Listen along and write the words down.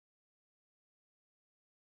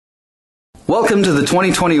Welcome to the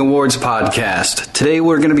 2020 Awards podcast. Today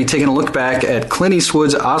we're going to be taking a look back at Clint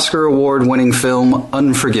Eastwood's Oscar award-winning film,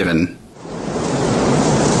 Unforgiven.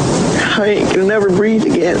 I ain't gonna never breathe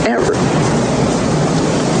again, ever.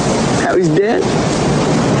 How he's dead.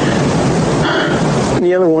 And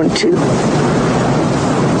the other one, too.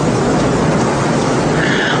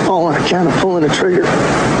 All on account of pulling the trigger.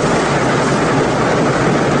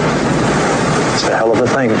 It's a hell of a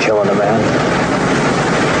thing, killing a man.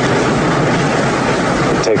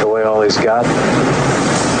 Take away all he's got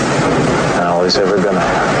and all he's ever gonna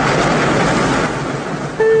have.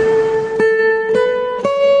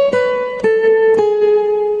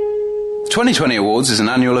 The 2020 Awards is an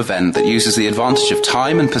annual event that uses the advantage of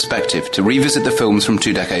time and perspective to revisit the films from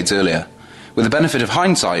 2 decades earlier. With the benefit of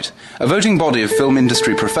hindsight, a voting body of film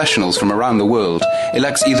industry professionals from around the world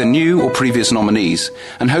elects either new or previous nominees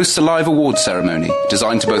and hosts a live awards ceremony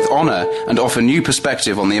designed to both honour and offer new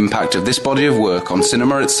perspective on the impact of this body of work on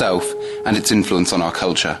cinema itself and its influence on our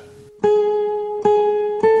culture.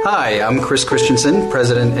 Hi, I'm Kris Kristensen,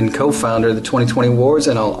 president and co-founder of the 2020 Awards,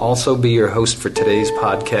 and I'll also be your host for today's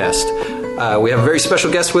podcast. We have a very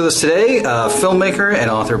special guest with us today, filmmaker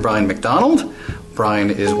and author Brian McDonald. Brian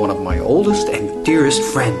is one of my oldest and dearest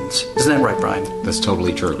friends. Isn't that right, Brian? That's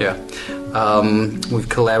totally true. Yeah. We've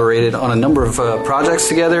collaborated on a number of projects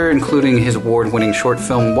together, including his award-winning short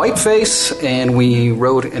film Whiteface, and we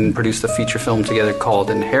wrote and produced a feature film together called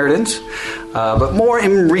Inheritance. But more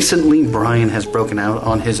recently, Brian has broken out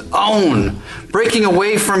on his own, breaking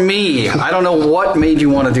away from me. I don't know what made you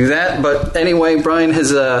want to do that, but anyway, Brian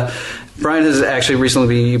has actually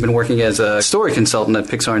recently been working as a story consultant at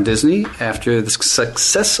Pixar and Disney after the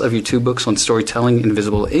success of your 2 books on storytelling,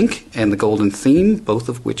 Invisible Ink and The Golden Theme, both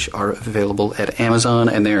of which are available at Amazon,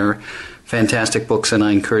 and they're fantastic books, and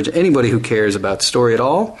I encourage anybody who cares about story at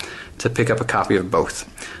all to pick up a copy of both.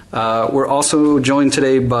 We're also joined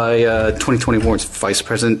today by 2020 Awards Vice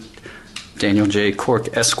President Daniel J.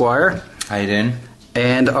 Cork, Esquire. How you doing?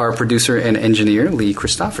 And our producer and engineer, Lee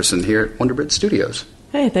Christopherson, here at Wonderbread Studios.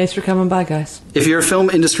 Hey, thanks for coming by, guys. If you're a film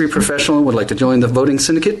industry professional and would like to join the voting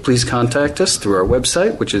syndicate, please contact us through our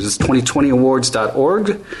website, which is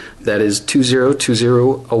 2020awards.org. That is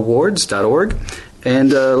 2020awards.org.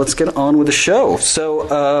 And let's get on with the show.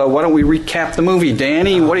 So why don't we recap the movie?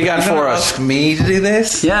 Danny, what do you got for us? Ask me to do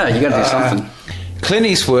this? Yeah, you got to do something. Clint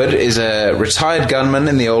Eastwood is a retired gunman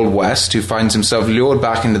in the Old West who finds himself lured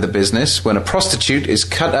back into the business when a prostitute is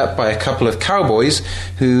cut up by a couple of cowboys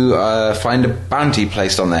who find a bounty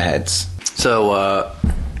placed on their heads. So,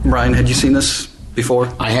 Brian, had you seen this before?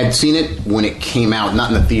 I had seen it when it came out,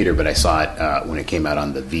 not in the theater, but I saw it when it came out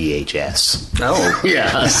on the VHS. Oh.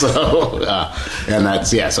 Yeah, so, and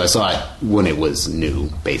that's, yeah, so I saw it when it was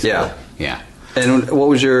new, basically. Yeah. And what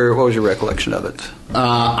was your recollection of it?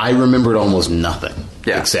 I remembered almost nothing.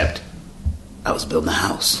 Yeah. Except I was building a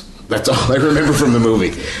house. That's all I remember from the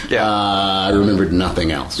movie. Yeah. I remembered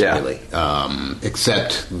nothing else, really.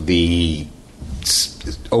 Except the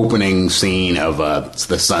opening scene of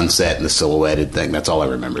the sunset and the silhouetted thing. That's all I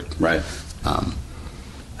remembered. Right.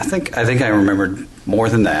 I think I remembered more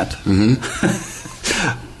than that. Mm-hmm.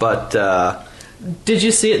 But did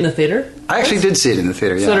you see it in the theater? I actually did see it in the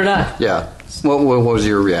theater. Yeah. So did I. Yeah. What was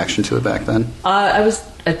your reaction to it back then? I was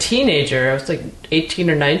a teenager. I was like 18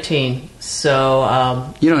 or 19.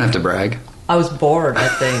 So you don't have to brag. I was bored, I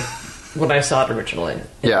think, when I saw it originally in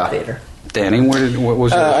the theater. Danny, what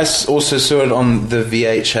was your... I also saw it on the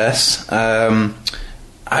VHS.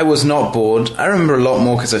 I was not bored. I remember a lot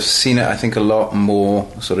more because I've seen it, I think, a lot more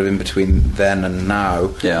sort of in between then and now.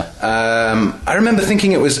 Yeah. I remember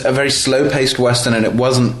thinking it was a very slow-paced Western, and it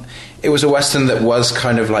wasn't. It was a Western that was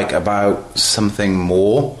kind of like about something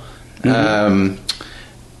more. Mm-hmm.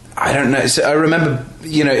 I don't know. So I remember,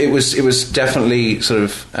 it was definitely sort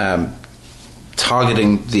of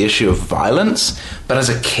targeting the issue of violence. But as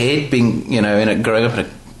a kid, being growing up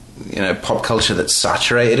in a pop culture that's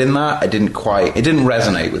saturated in that, it didn't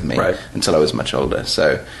resonate with me until I was much older.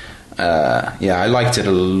 So I liked it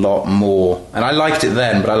a lot more, and I liked it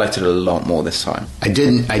then, but I liked it a lot more this time. I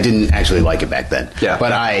didn't actually like it back then. Yeah.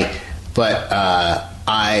 But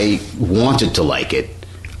I wanted to like it,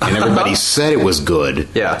 and everybody said it was good.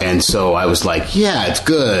 Yeah. And so I was like, yeah, it's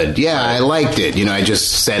good. Yeah, I liked it. I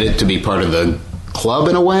just said it to be part of the club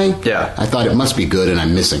in a way. Yeah. I thought it must be good, and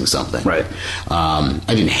I'm missing something. Right. I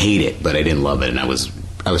didn't hate it, but I didn't love it, and I was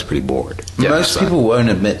pretty bored. Yeah, most people won't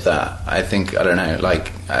admit that. I think, I don't know,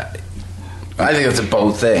 like... I think that's a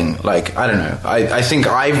bold thing. Like, I don't know. I think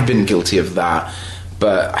I've been guilty of that.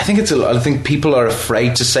 But I think I think people are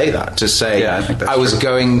afraid to say that. To say, I think that's I was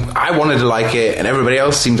true. I wanted to like it, and everybody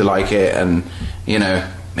else seemed to like it, and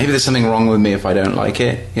maybe there's something wrong with me if I don't like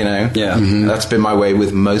it, you know? Yeah. Mm-hmm. That's been my way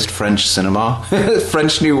with most French cinema.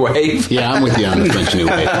 French New Wave. Yeah, I'm with you on the French New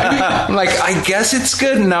Wave. I'm like, I guess it's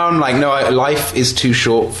good. And now I'm like, no, life is too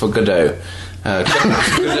short for Godot.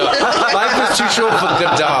 Life is too short for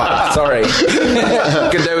Godard. Sorry.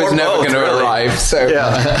 Godot is never going to arrive. So,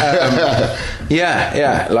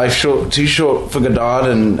 yeah. Life too short for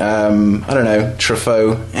Godard, and I don't know,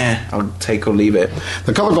 Truffaut. I'll take or leave it.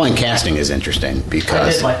 The colorblind casting is interesting because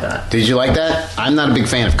I did like that. Did you like that? I'm not a big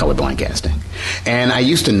fan of colorblind casting, and I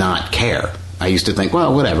used to not care. I used to think,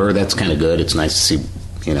 well, whatever, that's kind of good. It's nice to see,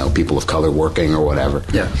 you know, people of color working or whatever.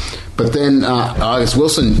 Yeah. But then August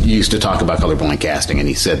Wilson used to talk about colorblind casting, and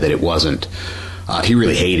he said that it wasn't. He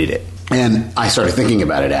really hated it. And I started thinking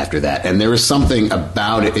about it after that, and there is something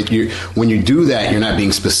about it. When you do that, you're not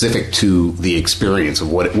being specific to the experience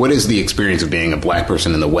of what is the experience of being a black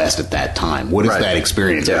person in the West at that time. What is that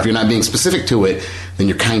experience? Yeah. If you're not being specific to it, then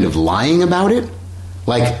you're kind of lying about it.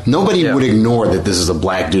 Like, nobody would ignore that this is a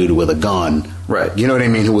black dude with a gun. Right. You know what I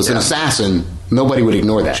mean? Who was an assassin. Nobody would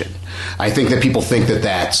ignore that shit. I think that people think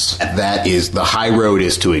that is the high road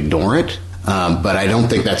is to ignore it. But I don't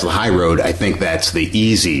think that's the high road. I think that's the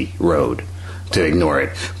easy road to ignore it.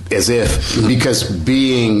 Because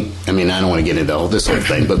being, I mean, I don't want to get into this whole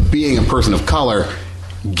thing, but being a person of color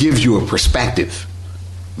gives you a perspective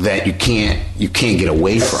that you can't get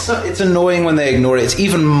away from. It's annoying when they ignore it. It's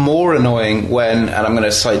even more annoying when, and I'm going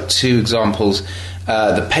to cite two examples,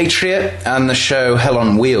 The Patriot and the show Hell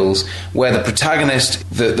on Wheels, where the protagonist,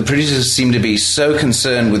 the producers seem to be so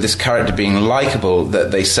concerned with this character being likable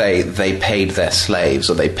that they say they paid their slaves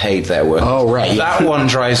or they paid their workers. Oh, right. That one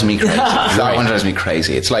drives me crazy. That one drives me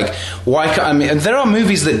crazy. It's like, why can't, I mean, and there are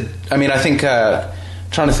movies that, I mean, I think,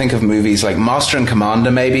 trying to think of movies like Master and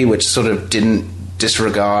Commander maybe, which sort of didn't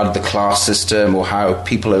disregard the class system or how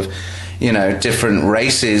people of, you know, different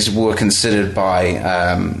races were considered by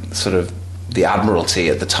sort of the Admiralty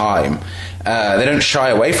at the time. They don't shy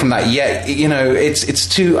away from that yet. You know, it's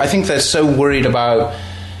too. I think they're so worried about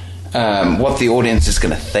what the audience is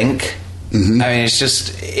going to think. Mm-hmm. I mean,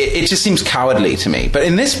 it just seems cowardly to me. But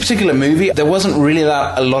in this particular movie, there wasn't really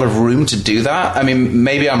a lot of room to do that. I mean,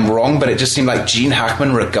 maybe I'm wrong, but it just seemed like Gene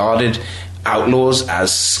Hackman regarded outlaws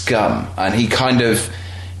as scum, and he kind of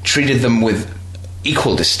treated them with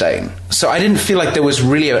equal disdain. So I didn't feel like there was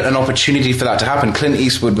really an opportunity for that to happen. Clint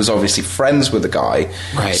Eastwood was obviously friends with the guy.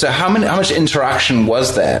 Right. So how much interaction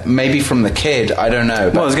was there? Maybe from the kid, I don't know.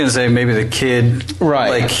 Well, I was going to say maybe the kid,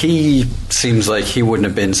 right? Like, he seems like he wouldn't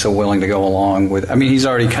have been so willing to go along with. I mean, he's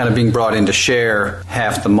already kind of being brought in to share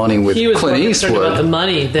half the money with he was Clint more Eastwood concerned about the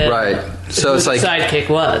money that right. So it's like sidekick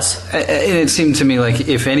was. And it seemed to me like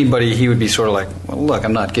if anybody, he would be sort of like, well, look,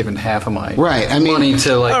 I'm not giving half of my money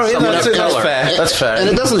to like someone of color. That's fair. And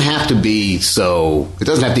it doesn't have to be so. It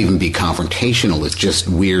doesn't have to even be confrontational. It's just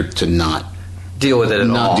weird to not deal with it at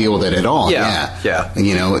all. Not deal with it at all. Yeah.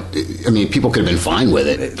 You know, I mean, people could have been fine with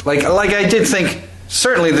it. Like I did think.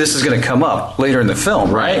 Certainly this is going to come up later in the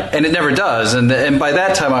film, right? And it never does. And by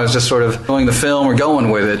that time I was just sort of going the film or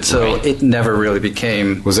going with it, so it never really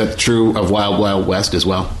became... Was that true of Wild Wild West as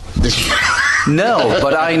well? No,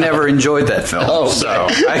 but I never enjoyed that film. Oh, so...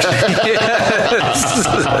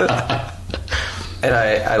 And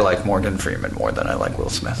I like Morgan Freeman more than I like Will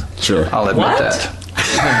Smith. Sure. I'll admit that.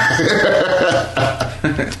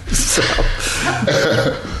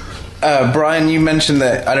 Brian, you mentioned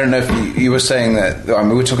that, I don't know if you were saying that, I mean,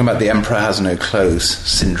 we were talking about the Emperor Has No Clothes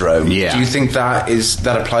syndrome. Yeah. Do you think that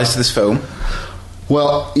applies to this film?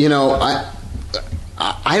 Well, you know, I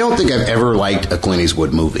don't think I've ever liked a Clint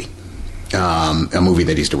Eastwood movie, a movie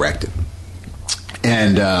that he's directed.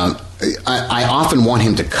 And I often want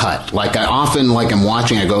him to cut. Like, I'm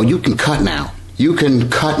watching, I go, you can cut now. You can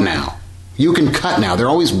cut now. You can cut now. They're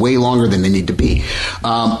always way longer than they need to be.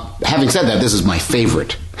 Having said that, this is my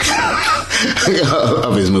favorite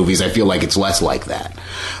of his movies. I feel like it's less like that.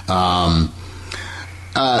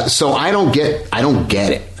 So I don't get it. I don't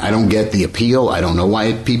get the appeal. I don't know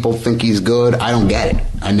why people think he's good. I don't get it.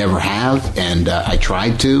 I never have, and I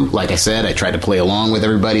tried to. Like I said, I tried to play along with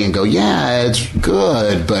everybody and go, yeah, it's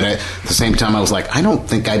good. But at the same time, I was like, I don't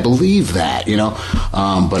think I believe that, you know.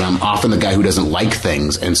 But I'm often the guy who doesn't like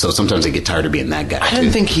things, and so sometimes I get tired of being that guy. I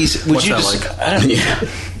don't think he's... What's that like? I don't. Yeah.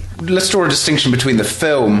 Let's draw a distinction between the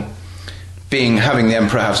film having the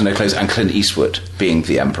Emperor Has No Clothes and Clint Eastwood being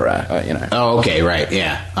the Emperor, you know. Oh, okay, right,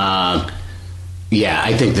 yeah. Yeah,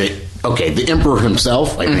 I think that, the Emperor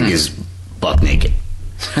himself, I think, is buck naked.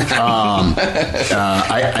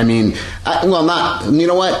 I mean, not, you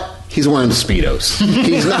know what? He's wearing the Speedos.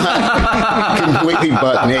 He's not completely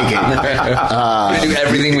butt naked. We do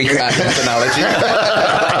everything we can in this analogy.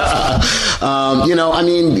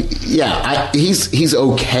 He's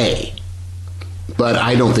okay, but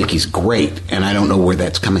I don't think he's great, and I don't know where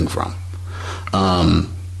that's coming from.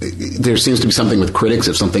 There seems to be something with critics: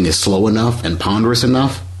 if something is slow enough and ponderous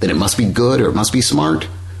enough, then it must be good or it must be smart.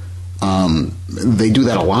 They do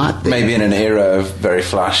that a lot. Maybe in an era of very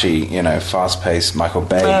flashy, fast-paced Michael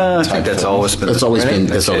Bay. I think that's always been. That's always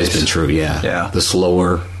been true. Yeah. The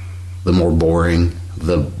slower, the more boring,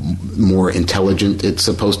 the more intelligent it's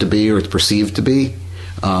supposed to be or it's perceived to be,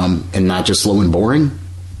 and not just slow and boring.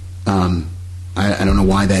 I don't know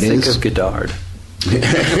why that is. Think of Godard.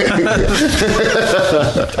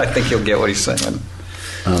 I think you'll get what he's saying.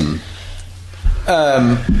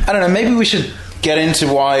 I don't know. Maybe we should get into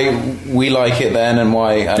why we like it then, and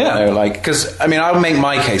why because I'll make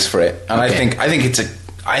my case for it, and okay. I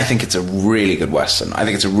think it's a really good Western. I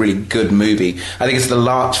think it's a really good movie. I think it's the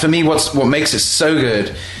last. For me, what makes it so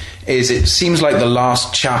good is it seems like the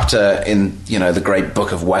last chapter in the great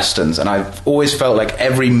book of Westerns, and I've always felt like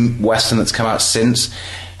every Western that's come out since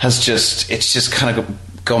it's just kind of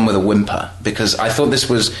gone with a whimper, because I thought it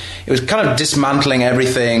was kind of dismantling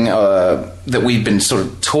everything that we've been sort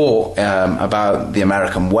of taught about the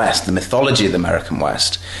American West, the mythology of the American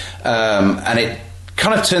West, and it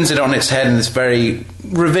kind of turns it on its head in this very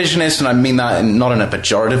revisionist, and I mean that not in a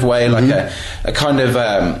pejorative way, like a kind of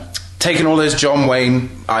taking all those John Wayne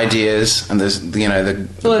ideas, and there's the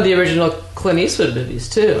original Clint Eastwood movies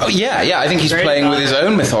too. Oh yeah, I think he's playing with his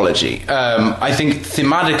own mythology. I think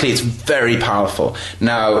thematically it's very powerful.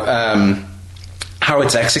 Now, how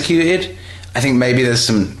it's executed, I think maybe there's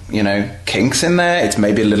some kinks in there. It's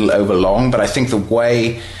maybe a little overlong, but I think the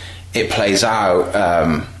way it plays out,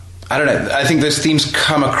 I don't know. I think those themes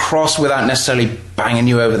come across without necessarily banging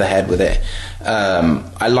you over the head with it.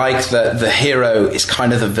 I like that the hero is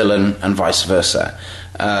kind of the villain and vice versa.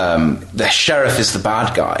 The sheriff is the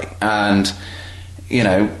bad guy, and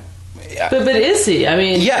But is he? I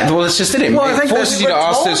mean... Yeah, well, it's just in it. Well, I think it forces you to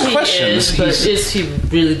ask those questions. Is he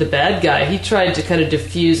really the bad guy? He tried to kind of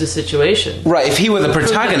diffuse the situation. Right, if he were the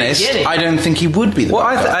protagonist, I don't think he would be the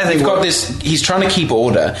bad guy. I think... He's trying to keep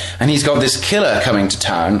order, and he's got this killer coming to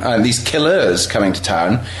town, these killers coming to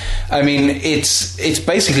town. I mean, it's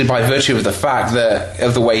basically by virtue of the fact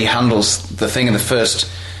of the way he handles the thing in the first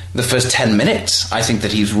 10 minutes, I think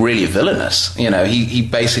that he's really villainous. He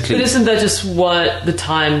basically... But isn't that just what the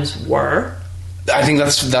times were? I think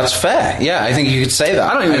that's fair. Yeah, I think you could say that.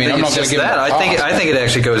 I don't even think it's just that. I think it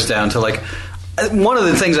actually goes down to, like... One of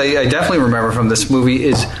the things I definitely remember from this movie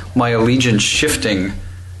is my allegiance shifting.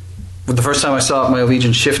 The first time I saw it, my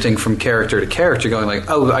allegiance shifting from character to character, going like,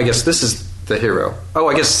 oh, I guess this is the hero. Oh,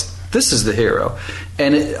 I guess this is the hero.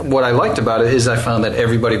 And what I liked about it is I found that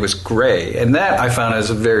everybody was gray. And that I found as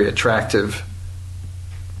a very attractive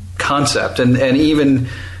concept. And even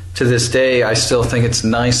to this day, I still think it's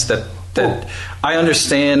nice that I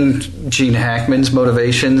understand Gene Hackman's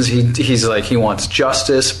motivations. He's like, he wants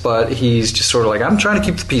justice, but he's just sort of like, I'm trying to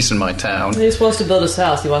keep the peace in my town. He just wants to build his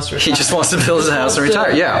house. He wants to retire. He just wants to build his house and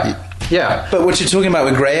retire. Yeah. But what you're talking about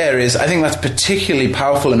with grey areas, I think that's particularly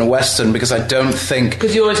powerful in a Western, because I don't think...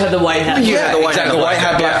 Because you always have the white hat. Yeah, exactly. The white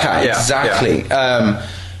hat, black hat. Yeah. Exactly. Yeah.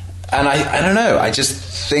 And I don't know, I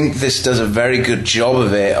just think this does a very good job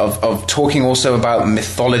of it, of talking also about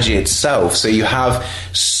mythology itself. So you have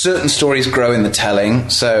certain stories grow in the telling.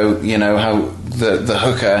 So, how the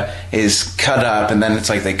hooker is cut up, and then it's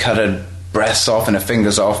like they cut her breasts off and her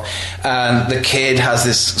fingers off. And the kid has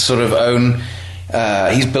this sort of own...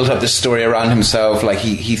 he's built up this story around himself, like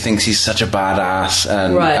he thinks he's such a badass,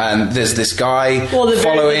 and there's this guy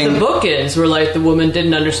following... The bookends were like the woman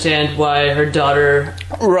didn't understand why her daughter...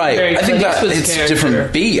 Right, I think that it's a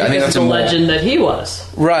different beat. I think that's a legend that he was.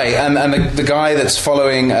 Right, and the guy that's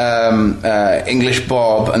following English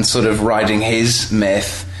Bob and sort of riding his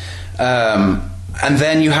myth, and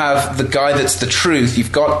then you have the guy that's the truth.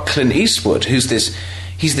 You've got Clint Eastwood, he's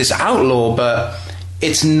this outlaw, but...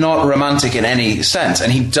 it's not romantic in any sense,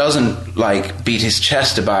 and he doesn't beat his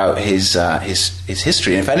chest about his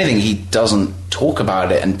history. And if anything, he doesn't talk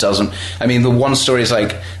about it and doesn't. I mean, the one story is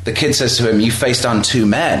like the kid says to him, "You faced down 2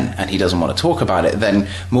 men," and he doesn't want to talk about it. Then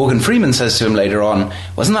Morgan Freeman says to him later on,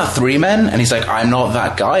 "Wasn't that 3 men?" And he's like, "I'm not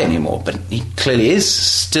that guy anymore." But he clearly is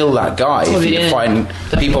still that guy. If you define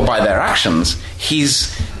people by their actions,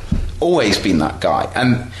 he's always been that guy.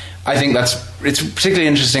 And I think it's particularly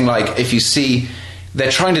interesting. Like if you see. They're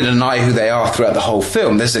trying to deny who they are throughout the whole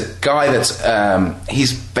film. There's a guy that's...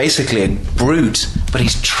 he's basically a brute, but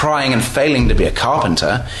he's trying and failing to be a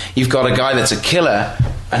carpenter. You've got a guy that's a killer,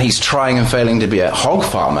 and he's trying and failing to be a hog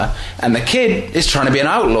farmer, and the kid is trying to be an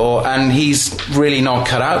outlaw, and he's really not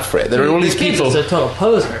cut out for it. There are all these people. He's a total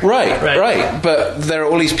poser. Right. But there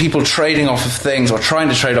are all these people trading off of things, or trying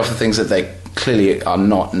to trade off of things that they clearly are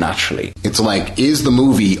not naturally. It's like, is the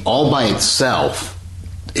movie all by itself?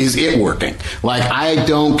 Is it working? Like, I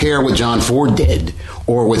don't care what John Ford did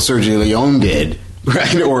or what Sergio Leone did,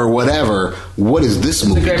 right, or whatever. What is this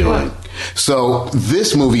movie doing? One. So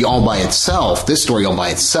this movie all by itself, this story all by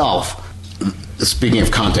itself, speaking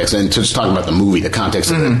of context, and just talking about the movie, the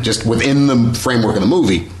context of it, just within the framework of the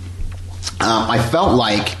movie, I felt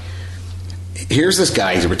like, here's this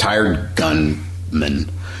guy, he's a retired gunman,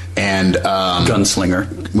 and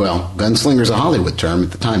gunslinger. Well, gunslinger's a Hollywood term.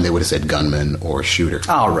 At the time, they would have said gunman or shooter.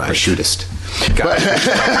 All right. Or shootist.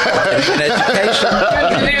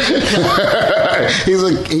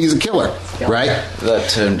 He's a killer, right? That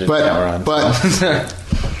term didn't come around. But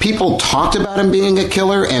people talked about him being a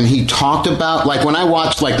killer, and he talked about, like, when I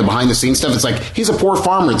watched, like, the behind-the-scenes stuff, it's like, he's a poor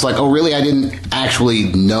farmer. It's like, oh, really? I didn't actually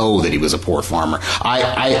know that he was a poor farmer.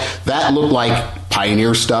 That looked like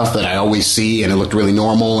pioneer stuff that I always see, and it looked really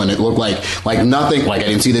normal, and it looked like nothing. Like, I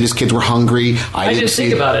didn't see that his kids were hungry. I didn't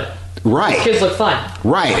think about it. Right. His kids look fine.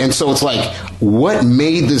 Right. And so it's like, what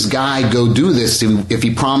made this guy go do this if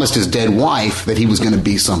he promised his dead wife that he was going to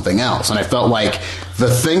be something else? And I felt like the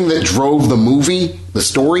thing that drove the movie, the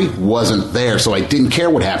story, wasn't there. So I didn't care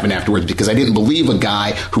what happened afterwards, because I didn't believe a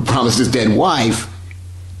guy who promised his dead wife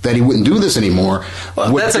that he wouldn't do this anymore.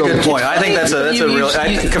 Well, that's a good point. I think that's a real.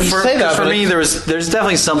 For me, there's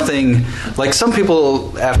definitely something, like, some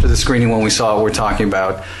people after the screening when we saw it were talking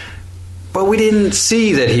about, but we didn't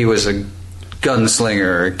see that he was a gunslinger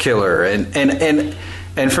or a killer,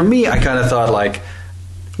 and for me, I kind of thought, like,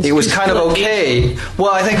 it was kind of okay.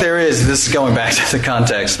 Well, I think there is. This is going back to the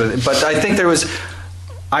context, but I think there was.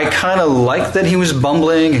 I kind of liked that he was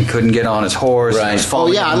bumbling and couldn't get on his horse. Right.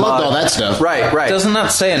 I loved all that stuff. Right. Doesn't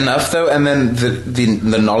that say enough, though? And then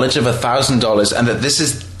the knowledge of $1,000, and that this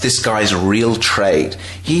is this guy's real trade.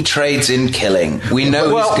 He trades in killing. We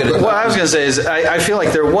know he's good at that. What I was going to say is I feel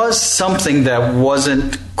like there was something that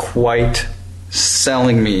wasn't quite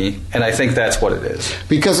selling me, and I think that's what it is.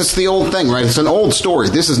 Because it's the old thing, right? It's an old story.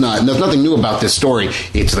 There's nothing new about this story.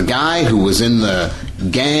 It's the guy who was in the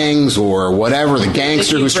gangs or whatever, the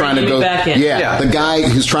gangster who's trying to go the guy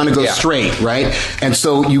who's trying to go straight, right? And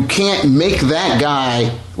so you can't make that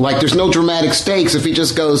guy, like, there's no dramatic stakes if he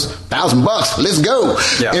just goes $1,000, let's go.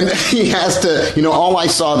 And he has to, all I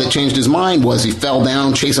saw that changed his mind was he fell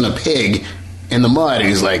down chasing a pig in the mud, and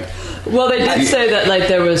he's like, well, they did say that, like,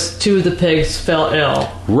 there was 2 of the pigs fell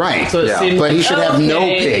ill. Right. So it seemed but he should have no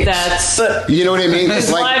pigs. You know what I mean?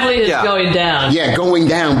 His livelihood is going down. Yeah, going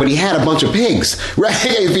down, but he had a bunch of pigs, right?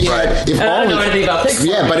 I don't know anything about pigs.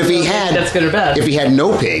 Yeah, but if he had, that's good or bad. If he had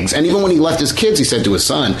no pigs, and even when he left his kids, he said to his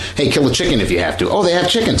son, "Hey, kill a chicken if you have to." Oh, they have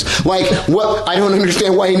chickens. Like, what? I don't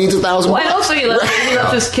understand why he needs $1,000. Well, and also he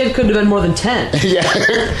left this kid could have been more than 10.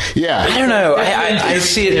 Yeah. I don't know. I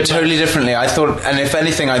see it totally differently. I thought, and if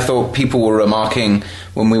anything, I thought people were remarking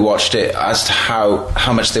when we watched it as to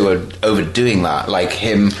how much they were overdoing that, like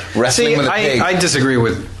him wrestling with a pig. I disagree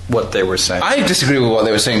with what they were saying. I disagree with what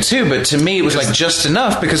they were saying too, but to me it was like just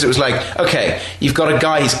enough, because it was like, okay, you've got a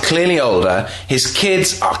guy, he's clearly older, his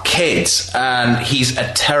kids are kids, and he's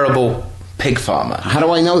a terrible pig farmer. How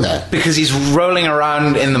do I know that? Because he's rolling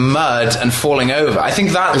around in the mud and falling over. I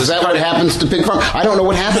think that is that what happens to pig farming? I don't know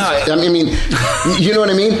what happens. No, I mean, you know what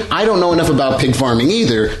I mean? I don't know enough about pig farming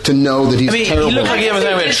either to know that he's terrible. He looked like he was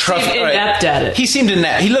having a tough time. He seemed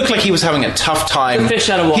inept. He looked like he was having a tough time. Fish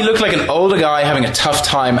out of water. He looked like an older guy having a tough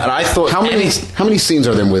time, and I thought, how many scenes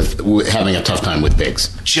are there with having a tough time with pigs?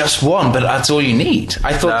 Just one, but that's all you need.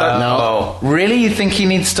 I thought No. Really? You think he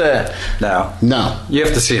needs to? No. You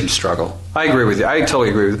have to see him struggle. I agree with you. I totally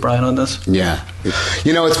agree with Brian on this. Yeah.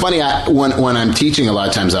 It's funny, when I'm teaching, a lot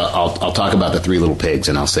of times I'll talk about the 3 Little Pigs,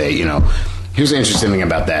 and I'll say, here's the interesting thing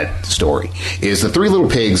about that story, is the 3 Little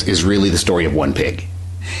Pigs is really the story of one pig.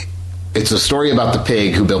 It's a story about the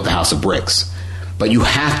pig who built the house of bricks. But you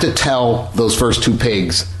have to tell those first 2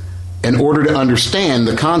 pigs in order to understand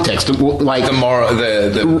the context, like the moral,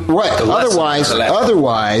 right. Otherwise,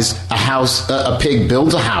 a pig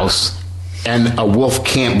builds a house, and a wolf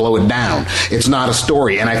can't blow it down. It's not a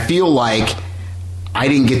story, and I feel like I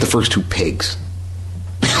didn't get the first 2 pigs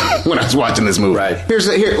when I was watching this movie. Right.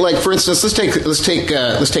 Here, like, for instance, let's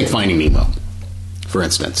take Finding Nemo, for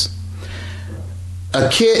instance. A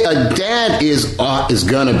dad is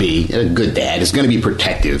gonna be a good dad. Is gonna be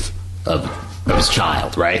protective his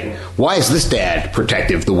child, right? Why is this dad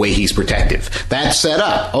protective the way he's protective? That's set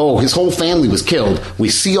up. Oh, his whole family was killed. We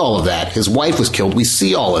see all of that. His wife was killed. We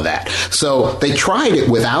see all of that. So they tried it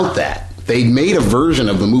without that. They made a version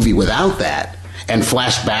of the movie without that and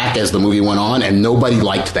flashed back as the movie went on, and nobody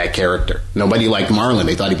liked that character. Nobody liked Marlon.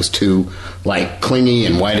 They thought he was too, clingy,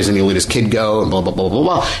 and why doesn't he let his kid go, and blah, blah, blah, blah,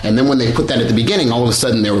 blah. And then when they put that at the beginning, all of a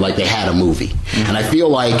sudden they were like they had a movie. Mm-hmm. And I feel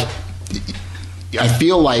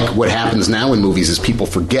like what happens now in movies is people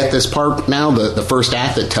forget this part now, the first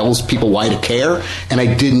act that tells people why to care, and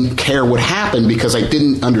I didn't care what happened because I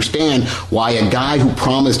didn't understand why a guy who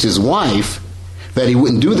promised his wife that he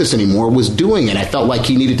wouldn't do this anymore was doing it. I felt like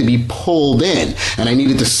he needed to be pulled in, and I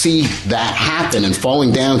needed to see that happen, and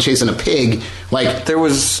falling down chasing a pig. There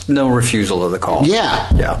was no refusal of the call.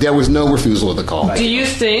 Yeah. There was no refusal of the call. Do you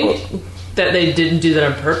think that they didn't do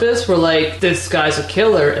that on purpose? We're like, this guy's a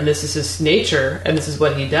killer, and this is his nature, and this is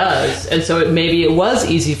what he does, and so maybe it was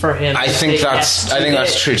easy for him. I think that's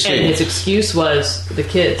true too. And his excuse was the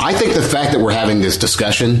kids. I think the fact that we're having this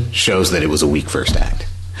discussion shows that it was a weak first act.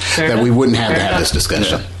 That we wouldn't have to have this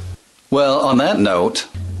discussion. Yeah. Well, on that note,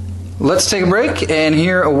 let's take a break and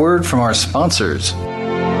hear a word from our sponsors.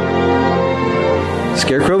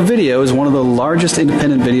 Scarecrow Video is one of the largest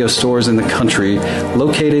independent video stores in the country,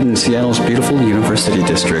 located in Seattle's beautiful University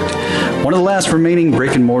District. One of the last remaining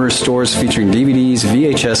brick-and-mortar stores featuring DVDs,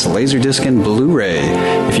 VHS, Laserdisc, and Blu-ray.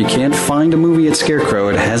 If you can't find a movie at Scarecrow,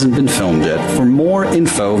 it hasn't been filmed yet. For more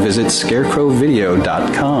info, visit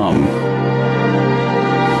scarecrowvideo.com.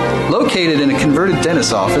 Located in a converted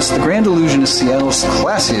dentist's office, the Grand Illusion is Seattle's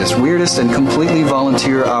classiest, weirdest, and completely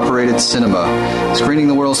volunteer-operated cinema, screening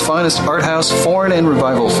the world's finest art house, foreign, and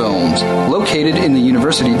revival films. Located in the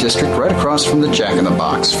University District, right across from the Jack in the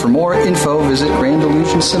Box. For more info, visit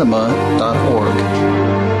grandillusioncinema.org.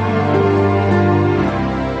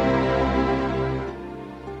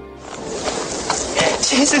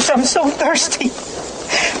 Jesus, I'm so thirsty.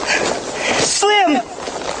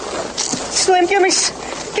 Slim, give me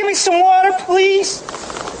some water, please.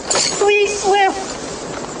 Please, Slim.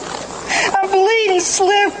 I'm bleeding,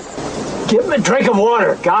 Slim. Give him a drink of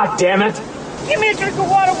water, God damn it. Give me a drink of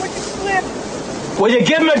water, would you, Slim? Will you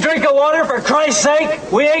give him a drink of water, for Christ's sake?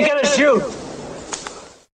 We ain't gonna shoot.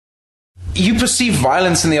 You perceive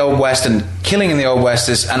violence in the Old West and killing in the Old West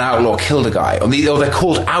as an outlaw killed a guy, or they're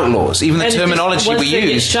called outlaws. Even the terminology we use. Once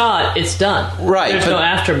they get shot, it's done. Right. There's no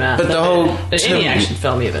aftermath. But the whole any action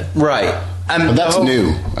film, even. Right. But that's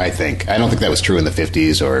new, I think. I don't think that was true in the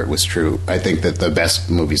 50s, or it was true. I think that the best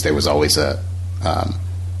movies, there was always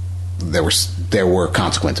there were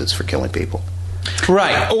consequences for killing people.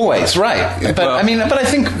 Right, always, right. But I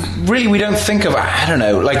think really we don't think of, I don't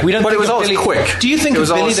know, we don't. But it was always quick. Do you think of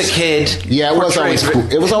Billy the Kid? Yeah, it was always.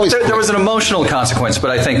 There was an emotional consequence, but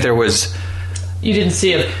I think there was. You didn't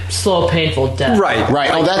see a slow, painful death.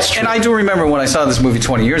 Right. Oh, that's true. And I do remember when I saw this movie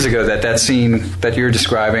 20 years ago that scene that you're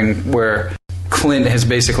describing where Clint has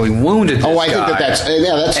basically wounded this guy. Think that's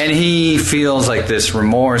and he feels like this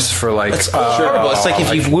remorse for it's horrible. It's like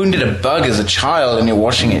if you've wounded a bug as a child and you're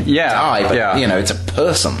watching it die, but it's a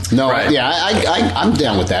person. No, right. I'm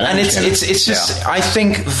down with that. And it's just I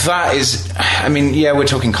think that is. We're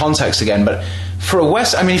talking context again, but for a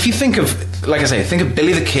West, if you think of, like I say, think of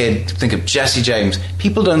Billy the Kid, think of Jesse James,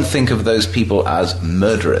 people don't think of those people as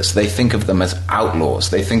murderers. They think of them as outlaws.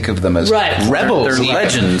 They think of them as rebels. They're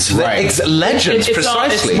legends. Legends,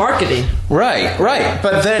 precisely. It's marketing. Right.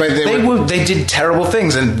 But they did terrible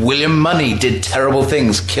things, and William Munny did terrible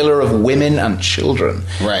things, killer of women and children.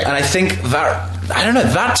 Right. And I think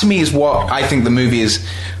that to me is what I think the movie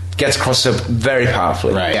gets across so very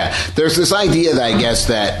powerfully. Right. Yeah. There's this idea that I guess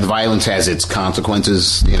that violence has its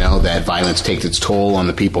consequences, that violence takes its toll on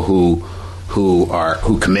the people who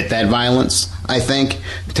commit that violence. I think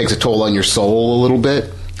it takes a toll on your soul a little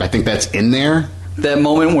bit. I think that's in there. That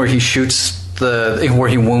moment where he where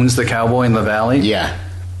he wounds the cowboy in the valley. Yeah.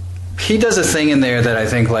 He does a thing in there that I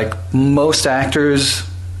think most actors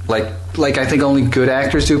I think only good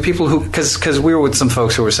actors do. People who because we were with some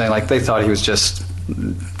folks who were saying they thought he was just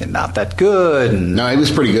not that good. No, he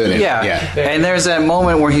was pretty good. Yeah. And there's that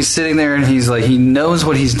moment where he's sitting there and he's he knows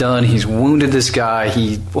what he's done. He's wounded this guy.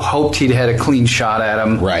 He hoped he'd had a clean shot at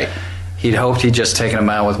him. Right. He'd hoped he'd just taken him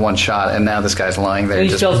out with one shot, and now this guy's lying there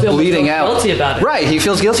just bleeding out. He feels guilty about it. Right. He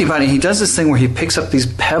feels guilty about it. He does this thing where he picks up these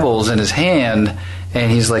pebbles in his hand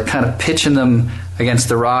and he's kind of pitching them against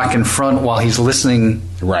the rock in front while he's listening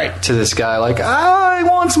to this guy I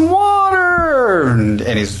want some water, and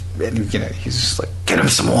he's just get him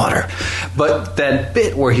some water. But that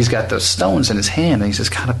bit where he's got those stones in his hand and he's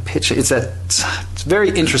just kind of pitching, it's that It's a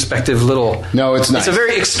very introspective little. No, it's not. It's a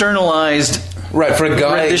very externalized. Right, for a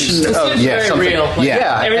guy. Rendition of very something. real. Like,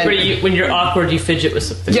 Yeah. Everybody, when you're awkward, you fidget with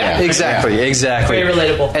something. Yeah, exactly. Very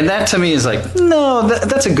relatable. And that to me is like, no,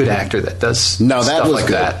 that's a good actor that does No, that stuff was like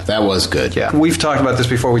good. that. That was good. Yeah, we've talked about this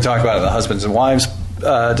before. We talked about it in the husbands and wives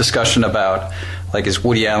discussion about, like, is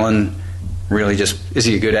Woody Allen really is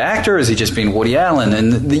he a good actor, or is he just being Woody Allen?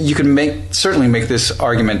 And you can certainly make this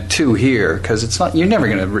argument too here, because it's not, you're never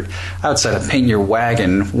going to, outside of Paint Your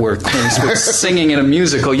Wagon, where Clint Eastwood's singing in a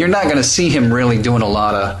musical, you're not going to see him really doing a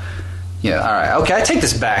lot of, all right, okay, I take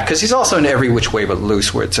this back, because he's also in Every Which Way But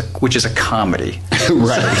Loose, which is a comedy.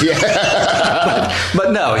 Right, yeah.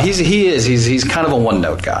 But no, he's kind of a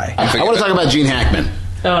one-note guy. I want to talk about Gene Hackman.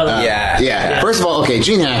 Oh, Yeah. First of all, okay,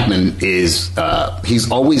 Gene Hackman is,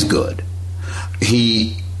 he's always good.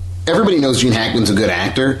 Everybody knows Gene Hackman's a good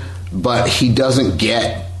actor, but he doesn't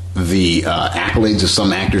get the accolades of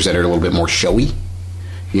some actors that are a little bit more showy.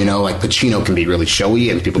 Like Pacino can be really showy,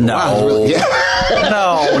 and people go, wow, really? Yeah.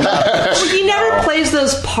 No. He never plays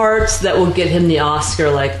those parts that will get him the Oscar,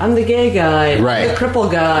 like, I'm the gay guy, right. I'm the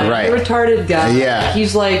crippled guy, right. I'm the retarded guy. Yeah.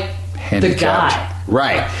 He's like the guy.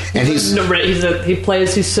 Right, and he's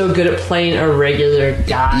so good at playing a regular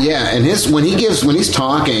guy. Yeah, and when he's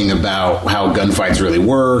talking about how gunfights really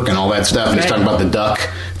work and all that stuff, and he's talking about the duck.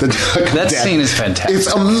 That scene is fantastic. It's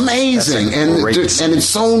amazing, and it's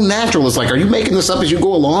so natural. It's like, are you making this up as you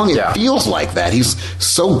go along? It feels like that. He's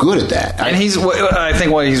so good at that, and I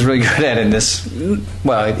think what he's really good at in this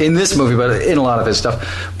movie, but in a lot of his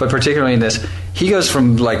stuff, but particularly in this. He goes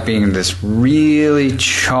from, like, being this really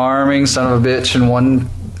charming son of a bitch in one,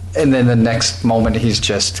 and then the next moment he's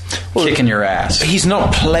just kicking your ass. He's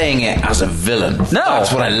not playing it as a villain. No.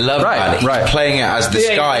 That's what I love about it. He's playing it as this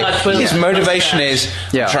guy. His motivation is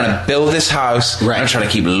trying to build this house and trying to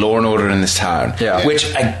keep law and order in this town. Yeah. Which,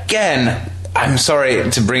 again, I'm sorry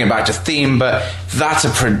to bring it back to theme, but that's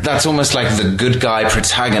almost like the good guy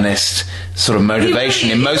protagonist sort of motivation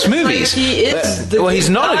in most movies. Like, he is he's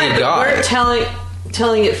not a good guy. We're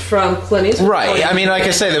telling it from Clint Eastwood. Right. I mean, like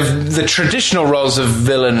I say, the traditional roles of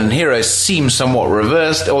villain and hero seem somewhat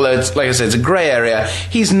reversed, although, it's, like I said, it's a grey area.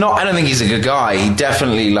 He's not, I don't think he's a good guy. He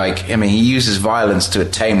definitely, he uses violence to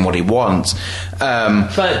attain what he wants.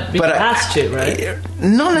 But he has to, right?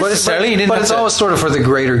 Not necessarily. But it's always sort of for the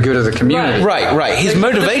greater good of the community. Right. His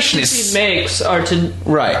motivation is... he makes are to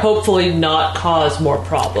hopefully not cause more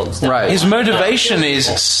problems. Right. His motivation is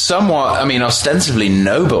somewhat, ostensibly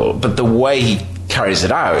noble, but the way he carries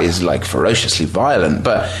it out is, like, ferociously violent.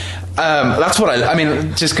 But that's what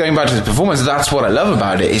just going back to his performance, that's what I love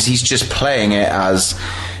about it, is he's just playing it as...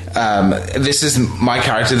 this is my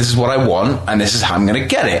character, this is what I want, and this is how I'm going to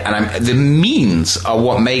get it. And the means are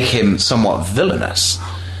what make him somewhat villainous.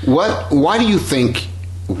 Why do you think,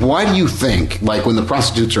 like, when the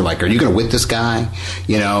prostitutes are like, are you going to whip this guy?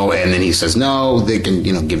 And then he says, no, they can,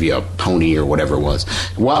 give you a pony or whatever it was.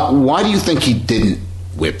 Why do you think he didn't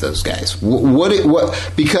whip those guys?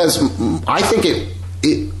 Because I think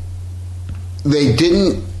they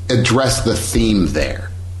didn't address the theme there.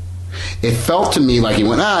 It felt to me like he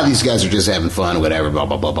went, these guys are just having fun, whatever, blah,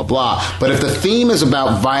 blah, blah, blah, blah. But if the theme is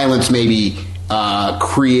about violence, maybe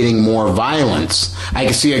creating more violence, I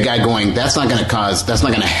can see a guy going, that's not going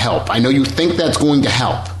to help. I know you think that's going to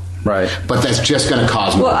help. Right. But that's just going to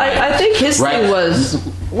cause more violence. I think his thing was,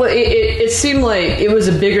 it seemed like it was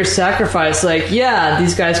a bigger sacrifice. Like,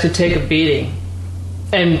 these guys could take a beating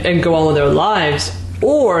and go on with their lives,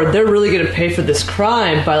 or they're really going to pay for this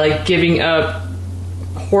crime by, like, giving up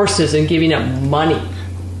horses and giving up money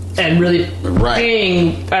and really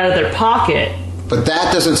paying out of their pocket. But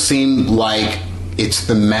that doesn't seem like it's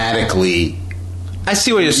thematically... I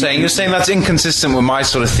see what you're saying. You're saying that's inconsistent with my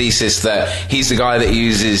sort of thesis that he's the guy that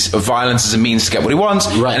uses violence as a means to get what he wants.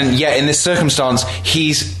 Right. And yet, in this circumstance,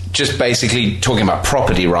 he's just basically talking about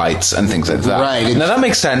property rights and things like that. Right. Now, that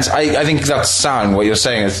makes sense. I think that's sound. What you're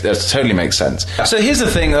saying that totally makes sense. So here's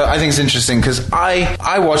the thing that I think is interesting, because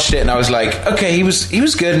I watched it and I was like, okay, he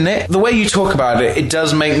was good in it. The way you talk about it, it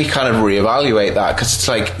does make me kind of reevaluate that, because it's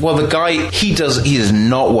like, well, the guy, he does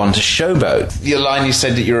not want to showboat. The line you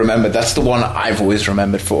said that you remembered, that's the one I've always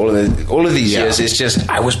remembered for all of these years. It's just,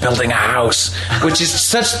 I was building a house, which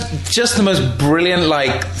is just the most brilliant,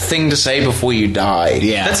 like, thing to say before you die.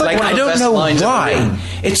 Yeah. That's like one I of the don't best know lines why.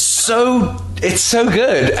 It's so it's so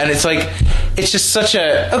good, and it's like it's just such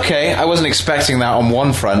a okay. I wasn't expecting that on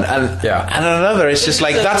one front, and on another, it's just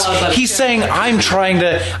like he's saying I'm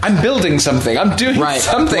building something, I'm doing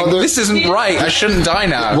something. Well, this isn't right. I shouldn't die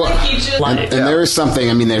now. Well, and there is something.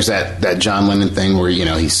 I mean, there's that John Lennon thing where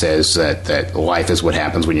he says that life is what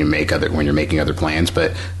happens when you're making other plans,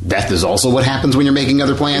 but death is also what happens when you're making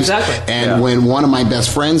other plans. Exactly. And when one of my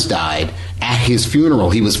best friends died, at his funeral,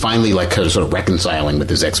 he was finally like sort of reconciling with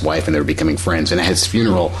his ex-wife, and they were becoming friends. And at his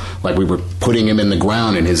funeral, like we were putting him in the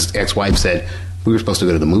ground, and his ex-wife said, "We were supposed to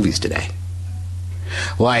go to the movies today."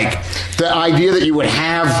 Like the idea that you would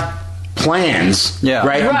have plans,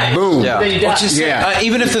 right? Boom. Yeah.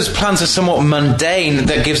 Even if those plans are somewhat mundane,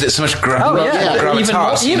 that gives it so much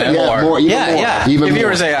gravitas. Even more. If you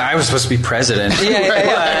were to say, I was supposed to be president.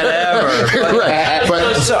 Whatever.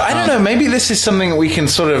 But so I don't know, maybe this is something we can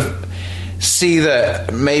sort of see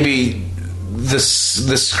that maybe the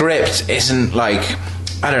script isn't like,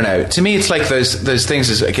 I don't know. To me, it's like those things.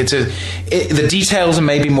 Is like the details are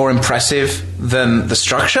maybe more impressive than the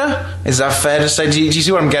structure. Is that fair to say? Do you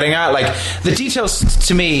see what I'm getting at? Like the details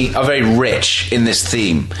to me are very rich in this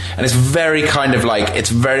theme, and it's very kind of like it's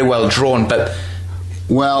very well drawn. But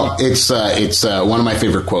well, it's one of my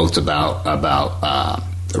favorite quotes about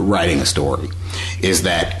writing a story is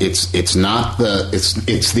that it's not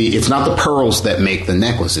the pearls that make the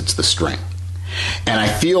necklace, it's the string. And I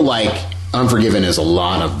feel like Unforgiven is a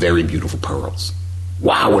lot of very beautiful pearls.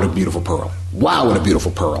 Wow, what a beautiful pearl. Wow, what a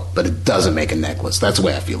beautiful pearl. But it doesn't make a necklace. That's the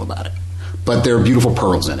way I feel about it. But there are beautiful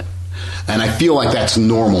pearls in it. And I feel like that's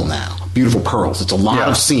normal now. Beautiful pearls. It's a lot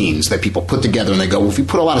of scenes that people put together and they go, well, if you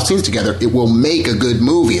put a lot of scenes together, it will make a good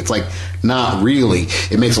movie. It's like, not really.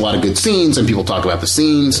 It makes a lot of good scenes and people talk about the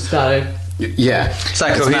scenes. Yeah. It's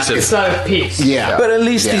not cohesive. It's not a piece. Yeah. But at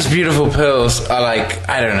least these beautiful pearls are like,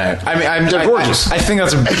 I don't know. I mean, they're gorgeous. I think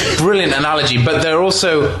that's a brilliant analogy, but they're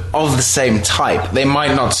also of the same type. They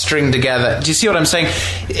might not string together. Do you see what I'm saying?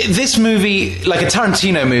 This movie, like a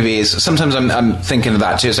Tarantino movie, is sometimes I'm thinking of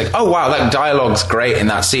that too. It's like, oh wow, that dialogue's great in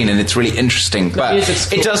that scene and it's really interesting, but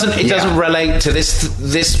it doesn't relate to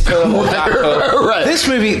this pearl or that pearl. Right. This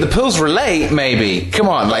movie, the pearls relate, maybe. Come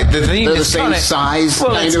on, like the theme they're the is same size,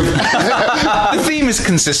 kind of. The theme is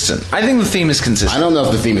consistent. I think the theme is consistent. I don't know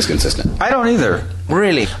if the theme is consistent. I don't either.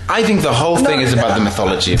 Really? I think the whole thing is about the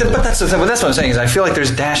mythology. But that's the thing. But that's what I'm saying is I feel like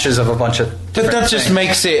there's dashes of a bunch of. But that just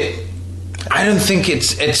makes it. I don't think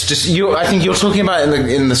it's just you. I think you're talking about it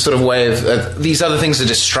in the sort of way of these other things are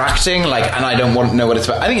distracting. Like, and I don't want to know what it's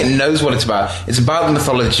about. I think it knows what it's about. It's about the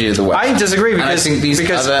mythology of the West. I disagree because I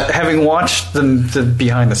think having watched the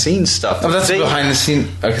behind the scenes stuff. Oh, that's behind the scene.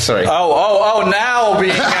 Okay, sorry. Oh! Now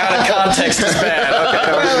being out of context is bad.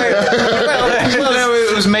 Okay.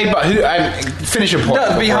 Well, it was made by who? Finish your point.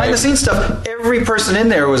 No, behind the scenes stuff. Every person in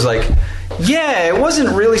there was like, yeah, it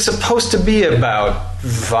wasn't really supposed to be about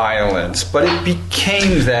violence, but it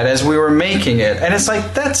became that as we were making it, and it's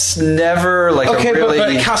like that's never like okay, a really.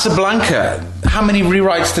 But Casablanca, how many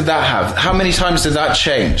rewrites did that have? How many times did that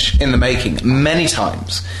change in the making? Many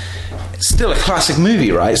times. It's still a classic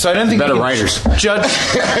movie, right? So I don't think better we can writers judge,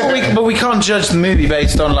 but we can't judge the movie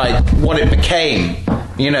based on like what it became.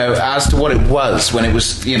 As to what it was when it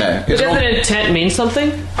was, Doesn't intent mean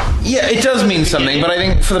something? Yeah, it does mean something, but I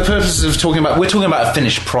think for the purposes of we're talking about a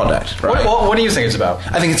finished product, right? What do you think it's about?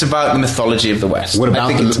 I think it's about the mythology of the West. What about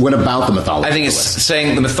the mythology? I think it's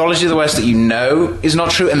saying the mythology of the West that is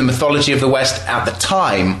not true, and the mythology of the West at the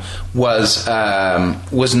time was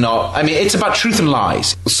not. I mean, it's about truth and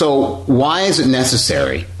lies. So why is it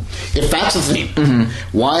necessary? If that's the theme,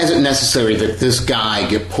 why is it necessary that this guy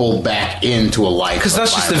get pulled back into a life? Because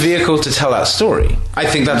that's just the vehicle to tell that story. I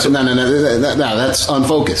think that's no. That's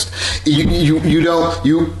unfocused. You don't.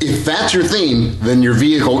 If that's your theme, then your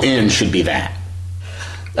vehicle in should be that.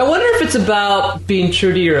 I wonder if it's about being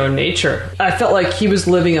true to your own nature. I felt like he was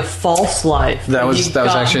living a false life. That was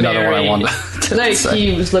actually another one I wanted to say.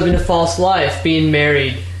 He was living a false life, being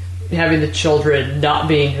married, having the children, not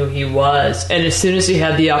being who he was. And as soon as he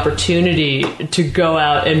had the opportunity to go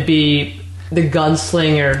out and be the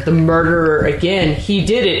gunslinger, the murderer again, he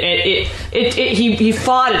did it. And he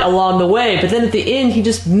fought it along the way, but then at the end he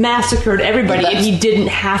just massacred everybody, and he didn't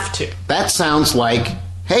have to. That sounds like,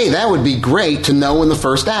 hey, that would be great to know in the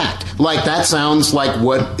first act. Like, that sounds like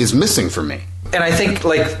what is missing for me. And I think,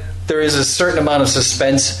 like, there is a certain amount of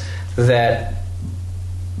suspense that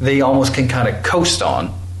they almost can kind of coast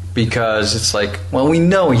on, because it's like, well, we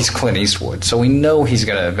know he's Clint Eastwood, so we know he's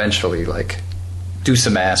going to eventually, like, do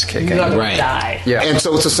some ass kicking. He's not right. Die. Yeah. And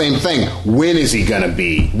so it's the same thing. When is he going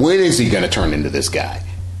to turn into this guy?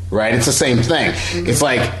 Right? It's the same thing. It's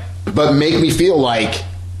like, but make me feel like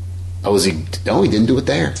Oh, he didn't do it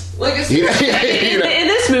there. Like in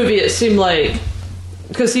this movie, it seemed like,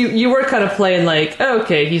 because you were kind of playing like, oh,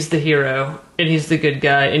 okay, he's the hero and he's the good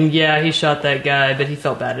guy, and yeah, he shot that guy, but he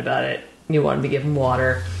felt bad about it. You wanted to give him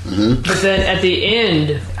water, but then at the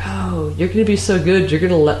end, oh, you're going to be so good. You're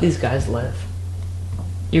going to let these guys live.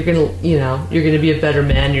 You're going to, you're going to be a better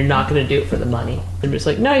man. You're not going to do it for the money. And just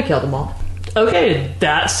like, no, you killed them all. Okay,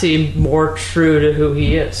 that seemed more true to who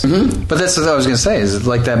he is. But that's what I was going to say. Is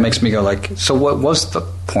like that makes me go like, so what was the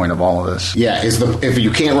point of all of this? Yeah, if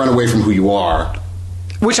you can't run away from who you are.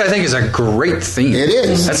 Which I think is a great theme. It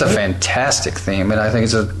is. That's a fantastic theme, and I think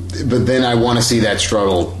it's a... But then I want to see that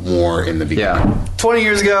struggle more in the beginning. Yeah. 20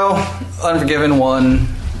 years ago, Unforgiven won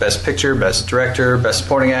Best Picture, Best Director, Best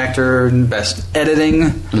Supporting Actor, Best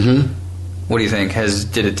Editing. What do you think?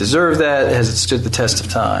 Did it deserve that? Has it stood the test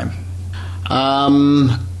of time?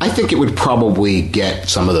 I think it would probably get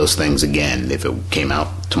some of those things again if it came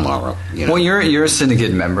out tomorrow. Well, you're a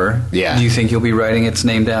syndicate member. Yeah. Do you think you'll be writing its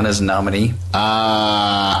name down as a nominee?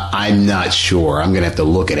 I'm not sure. I'm going to have to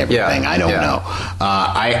look at everything. I don't know.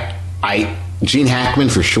 Gene Hackman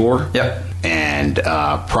for sure. Yep. And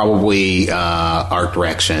probably art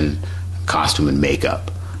direction, costume, and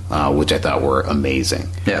makeup, which I thought were amazing.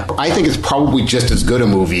 Yeah. I think it's probably just as good a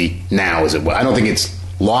movie now as it was. I don't think it's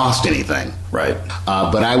lost anything. Right.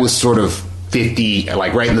 But I was sort of 50,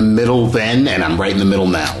 like right in the middle then, and I'm right in the middle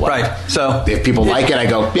now. Like, right. So if people like it, I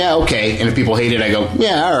go, yeah, okay. And if people hate it, I go,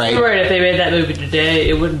 yeah, all right. Right, if they made that movie today,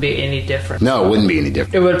 it wouldn't be any different. No, it wouldn't be any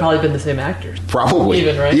different. It would have probably been the same actors. Probably.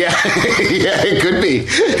 Even, right? Yeah, yeah, it could be.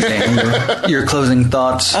 And your closing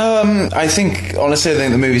thoughts? I think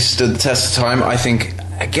the movie stood the test of time. I think,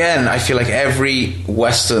 again, I feel like every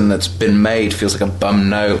Western that's been made feels like a bum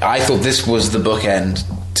note. I thought this was the bookend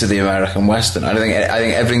to the American Western. I think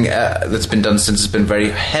everything that's been done since has been very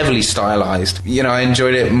heavily stylized. I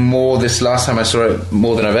enjoyed it more this last time I saw it,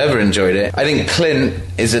 more than I've ever enjoyed it. I think Clint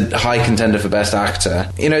is a high contender for Best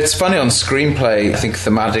Actor. It's funny on screenplay, I think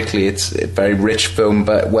thematically it's a very rich film,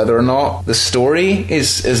 but whether or not the story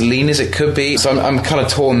is as lean as it could be, so I'm kind of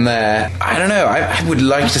torn there. I don't know, I would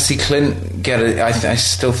like to see Clint get it. I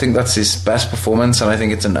still think that's his best performance, and I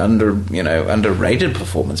think it's an underrated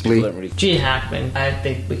performance. People don't really... Gene Hackman, I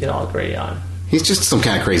think we can all agree on. He's just some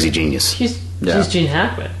kind of crazy genius. He's Gene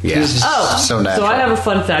Hackman. Yeah. So natural. So I have a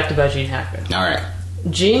fun fact about Gene Hackman. All right.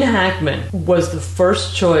 Gene Hackman was the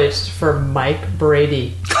first choice for Mike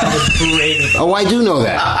Brady. Oh, I do know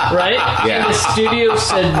that. Right? Yeah. And the studio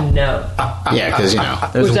said no. Yeah, because,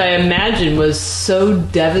 Which I imagine was so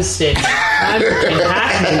devastating. I'm Gene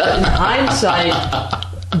Hackman, in hindsight,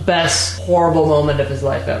 best horrible moment of his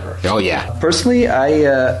life ever. Oh, yeah. Personally,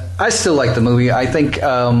 I still like the movie. I think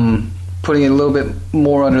putting it a little bit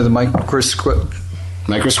more under the microscope.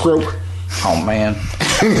 Microscope? Oh, man.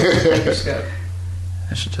 Microscope.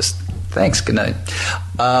 I should just... Thanks, good night.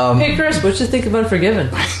 Hey, Kris, what'd you think of Unforgiven?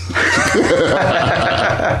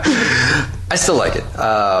 I still like it.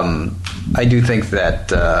 I do think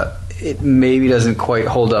that it maybe doesn't quite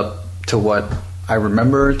hold up to what I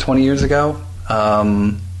remember 20 years ago.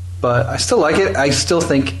 But I still like it. I still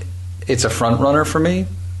think it's a front runner for me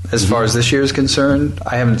as far as this year is concerned.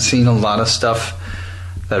 I haven't seen a lot of stuff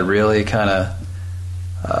that really kind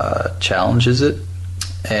of challenges it.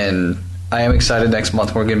 And I am excited. Next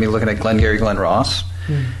month we're going to be looking at Glengarry Glen Ross.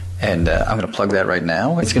 And I'm going to plug that right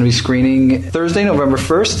now. It's going to be screening Thursday, November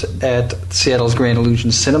 1st at Seattle's Grand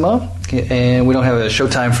Illusion Cinema. And we don't have a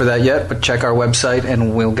showtime for that yet, but check our website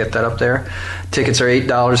and we'll get that up there. Tickets are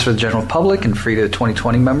 $8 for the general public and free to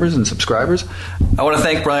 2020 members and subscribers. I want to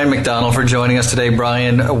thank Brian McDonald for joining us today.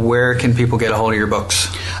 Brian, where can people get a hold of your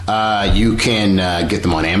books? You can get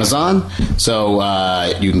them on Amazon. So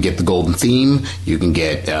you can get The Golden Theme. You can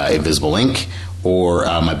get Invisible Ink. Or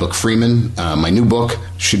my book Freeman. My new book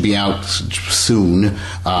should be out soon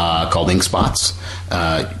called Ink Spots.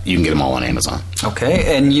 You can get them all on Amazon.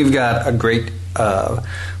 Okay, and you've got a great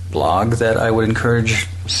blog that I would encourage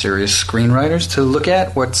serious screenwriters to look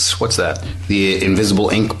at. What's that? The Invisible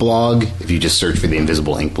Ink blog. If you just search for the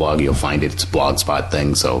Invisible Ink blog, you'll find it. It's a blogspot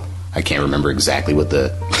thing, so I can't remember exactly what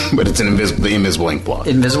but it's the Invisible Ink blog.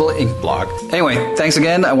 Invisible Ink blog. Anyway, thanks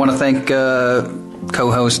again. I want to thank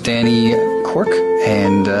co-host Danny Cork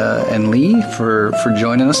and Lee for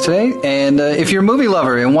joining us today. And if you're a movie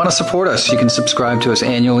lover and want to support us, you can subscribe to us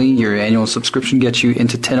annually. Your annual subscription gets you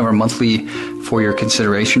into 10 of our monthly For Your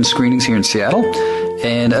Consideration screenings here in Seattle,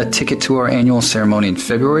 and a ticket to our annual ceremony in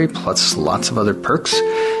February, plus lots of other perks.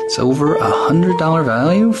 It's over $100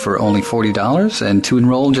 value for only $40. And to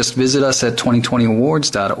enroll, just visit us at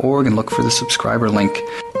 2020awards.org and look for the subscriber link.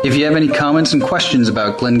 If you have any comments and questions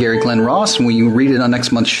about Glengarry Glen Ross and when you read it on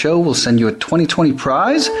next month's show, we'll send you a 2020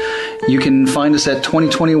 prize. You can find us at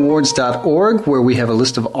 2020awards.org, where we have a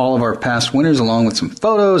list of all of our past winners, along with some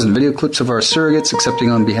photos and video clips of our surrogates, accepting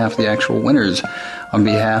on behalf of the actual winners. On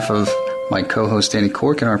behalf of my co-host Danny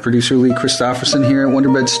Cork and our producer Lee Christopherson here at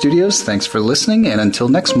Wonderbed Studios, thanks for listening, and until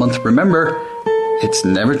next month, remember, it's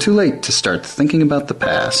never too late to start thinking about the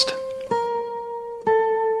past.